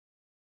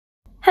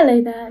Hello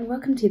there and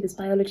welcome to this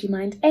Biology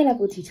Mind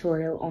A-Level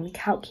tutorial on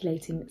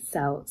calculating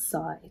cell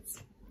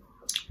size.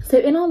 So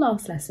in our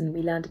last lesson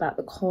we learned about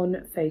the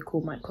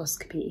confocal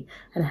microscopy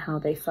and how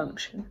they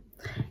function.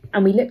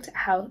 And we looked at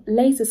how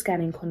laser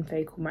scanning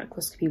confocal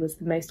microscopy was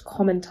the most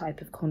common type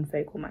of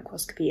confocal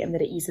microscopy and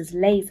that it uses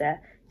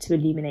laser to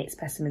illuminate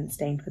specimens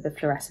stained with a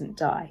fluorescent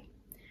dye.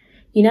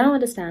 You now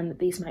understand that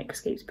these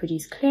microscopes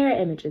produce clearer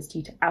images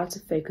due to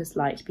out-of-focus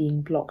light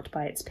being blocked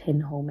by its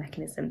pinhole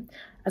mechanism,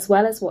 as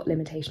well as what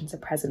limitations are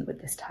present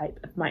with this type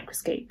of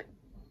microscope.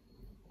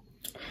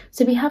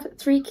 So we have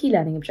three key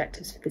learning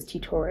objectives for this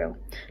tutorial.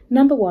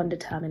 Number 1,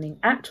 determining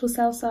actual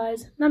cell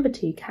size. Number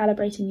 2,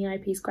 calibrating the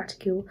eyepiece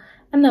graticule.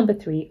 And number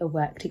 3, a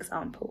worked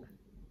example.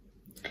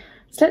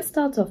 So let's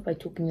start off by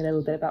talking a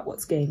little bit about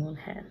what's going on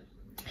here.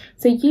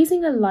 So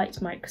using a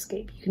light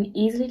microscope, you can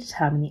easily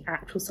determine the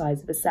actual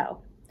size of a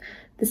cell.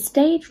 The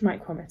stage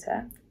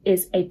micrometer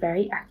is a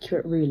very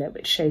accurate ruler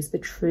which shows the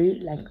true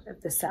length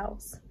of the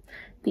cells.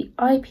 The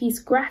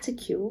eyepiece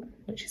graticule,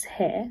 which is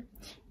here,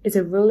 is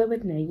a ruler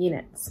with no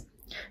units.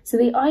 So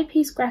the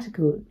eyepiece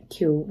graticule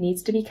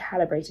needs to be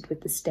calibrated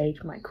with the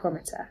stage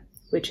micrometer,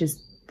 which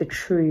is the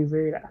true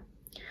ruler.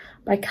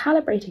 By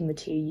calibrating the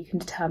two, you can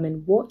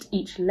determine what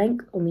each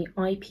length on the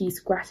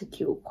eyepiece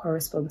graticule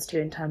corresponds to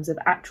in terms of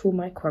actual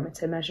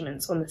micrometer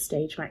measurements on the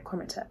stage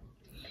micrometer.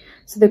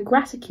 So the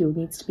graticule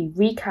needs to be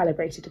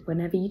recalibrated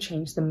whenever you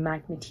change the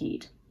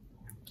magnitude.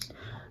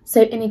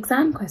 So in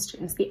exam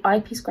questions, the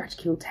eyepiece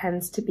graticule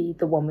tends to be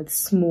the one with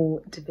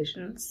small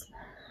divisions.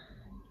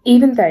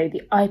 Even though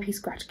the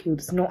eyepiece graticule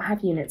does not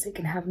have units, it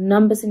can have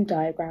numbers in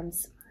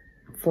diagrams,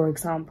 for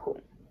example.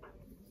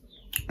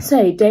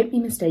 So don't be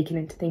mistaken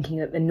into thinking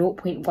that the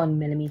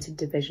 0.1mm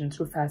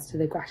divisions refers to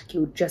the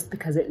graticule just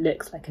because it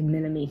looks like a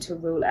millimeter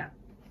ruler.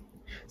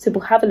 So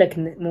we'll have a look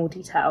in more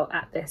detail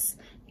at this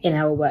in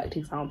our worked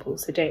example,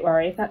 so don't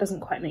worry if that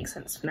doesn't quite make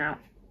sense for now.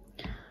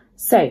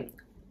 So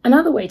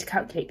another way to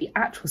calculate the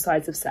actual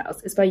size of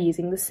cells is by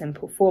using the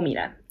simple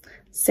formula.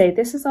 So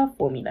this is our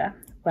formula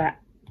where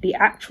the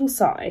actual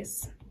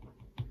size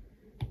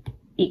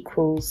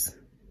equals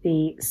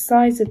the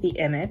size of the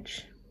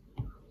image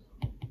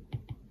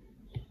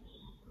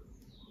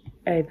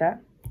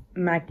over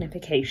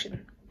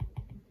magnification.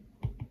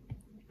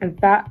 And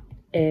that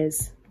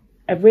is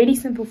a really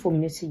simple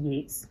formula to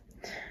use.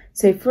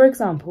 So for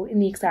example, in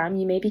the exam,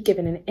 you may be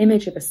given an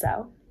image of a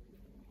cell.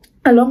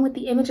 Along with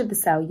the image of the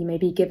cell, you may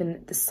be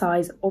given the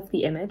size of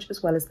the image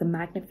as well as the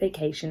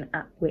magnification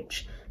at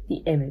which the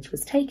image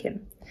was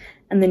taken.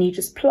 And then you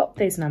just plop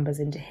those numbers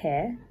into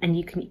here and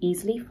you can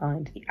easily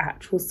find the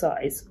actual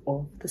size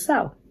of the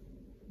cell.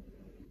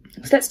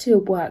 So let's do a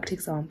worked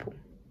example.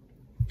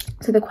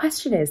 So the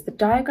question is, the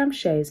diagram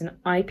shows an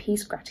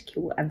eyepiece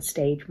graticule and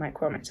stage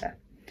micrometer,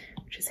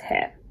 which is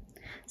here.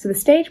 So the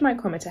stage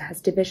micrometer has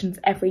divisions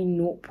every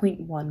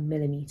 0.1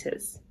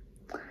 millimeters.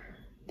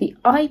 The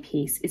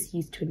eyepiece is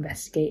used to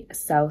investigate a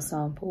cell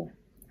sample.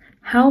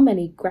 How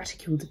many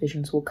graticule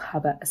divisions will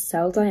cover a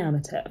cell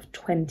diameter of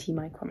 20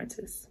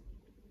 micrometers?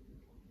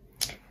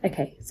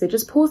 Okay, so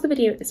just pause the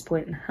video at this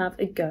point and have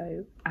a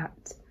go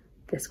at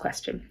this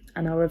question,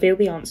 and I'll reveal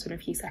the answer in a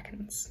few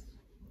seconds.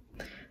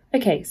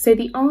 Okay, so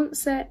the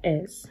answer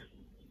is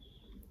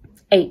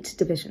 8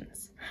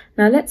 divisions.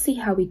 Now let's see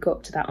how we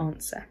got to that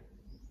answer.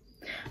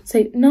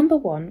 So number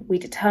 1, we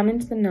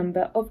determined the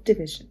number of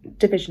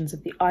divisions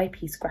of the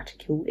eyepiece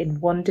graticule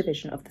in one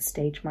division of the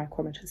stage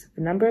micrometer. So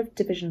the number of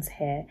divisions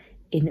here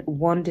in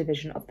one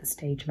division of the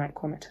stage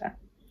micrometer.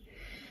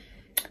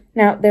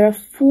 Now there are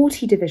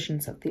 40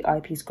 divisions of the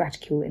eyepiece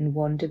graticule in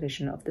one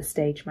division of the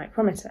stage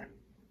micrometer.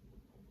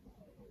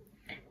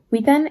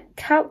 We then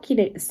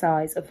calculate the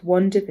size of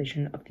one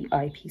division of the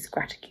eyepiece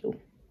graticule.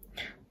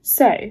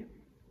 So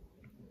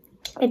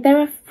if there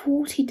are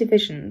 40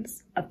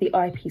 divisions of the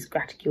eyepiece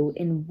graticule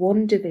in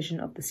one division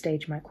of the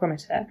stage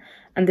micrometer,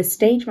 and the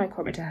stage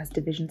micrometer has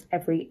divisions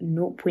every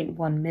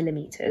 0.1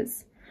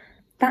 millimeters,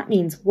 that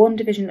means one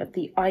division of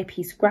the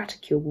eyepiece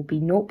graticule will be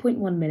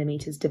 0.1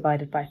 millimeters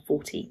divided by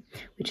 40,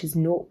 which is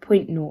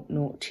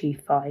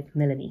 0.0025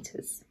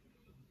 millimeters.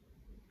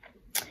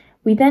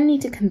 We then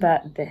need to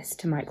convert this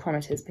to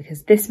micrometers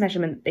because this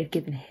measurement they've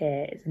given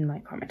here is in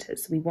micrometers,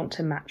 so we want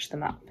to match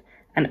them up.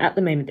 And at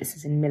the moment this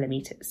is in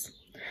millimeters.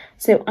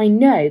 So I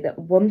know that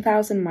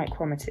 1000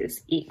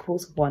 micrometers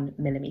equals 1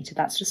 millimeter.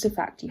 That's just a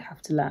fact you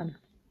have to learn.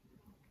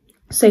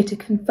 So to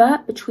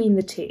convert between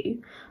the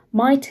two,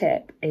 my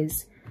tip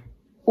is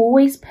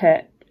always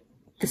put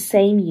the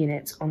same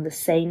units on the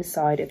same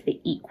side of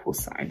the equal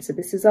sign. So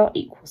this is our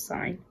equal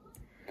sign.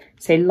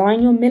 So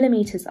line your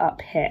millimeters up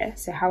here.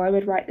 So how I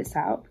would write this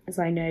out is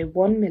I know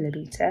 1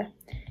 millimeter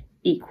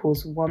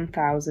equals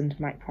 1000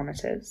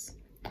 micrometers.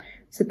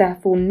 So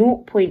therefore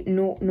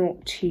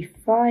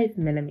 0.0025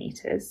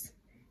 millimeters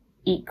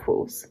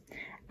equals,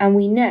 and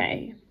we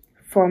know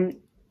from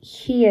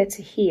here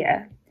to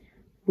here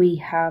we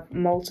have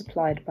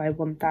multiplied by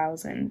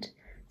 1000.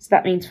 So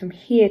that means from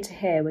here to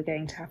here we're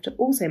going to have to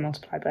also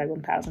multiply by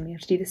 1000. We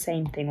have to do the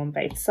same thing on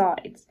both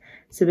sides.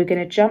 So we're going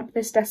to jump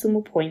this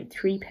decimal point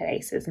 3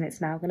 places and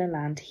it's now going to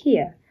land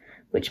here,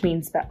 which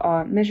means that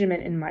our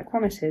measurement in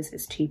micrometers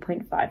is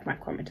 2.5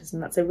 micrometers,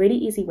 and that's a really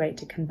easy way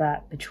to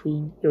convert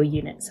between your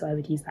units, so I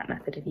would use that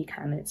method if you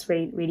can. It's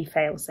really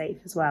fail-safe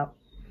as well.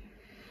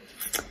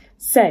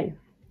 So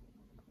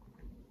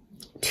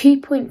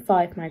 2.5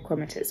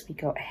 micrometers we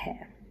got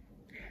here.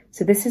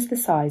 So this is the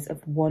size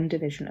of one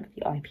division of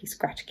the eyepiece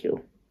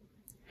graticule.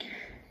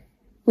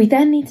 We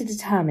then need to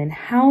determine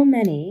how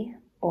many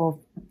of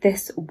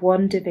this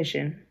one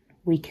division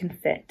we can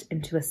fit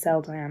into a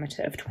cell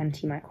diameter of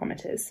 20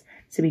 micrometers.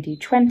 So we do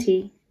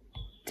 20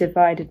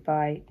 divided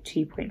by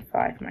 2.5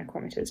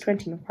 micrometers,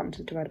 20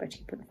 micrometers divided by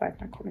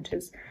 2.5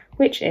 micrometers,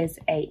 which is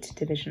 8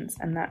 divisions,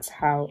 and that's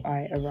how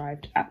I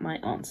arrived at my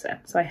answer.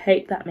 So I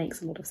hope that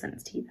makes a lot of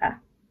sense to you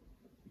there.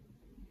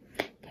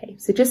 Okay,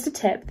 so just a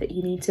tip that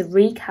you need to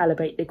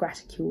recalibrate the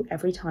graticule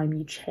every time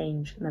you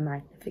change the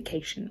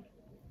magnification.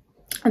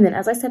 And then,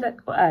 as I said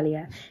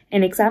earlier,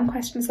 in exam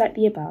questions like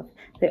the above,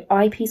 the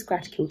eyepiece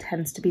graticule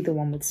tends to be the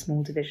one with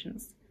small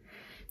divisions.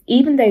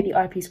 Even though the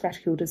eyepiece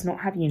graticule does not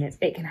have units,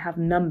 it can have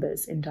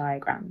numbers in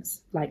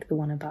diagrams, like the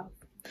one above.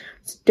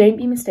 So don't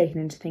be mistaken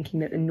into thinking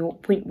that the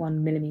 0.1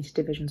 millimeter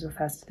divisions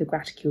refers to the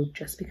graticule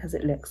just because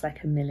it looks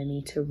like a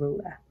millimeter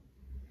ruler.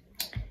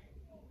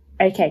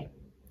 Okay,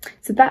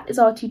 so that is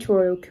our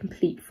tutorial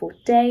complete for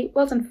today.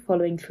 Well done for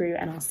following through,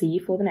 and I'll see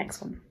you for the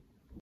next one.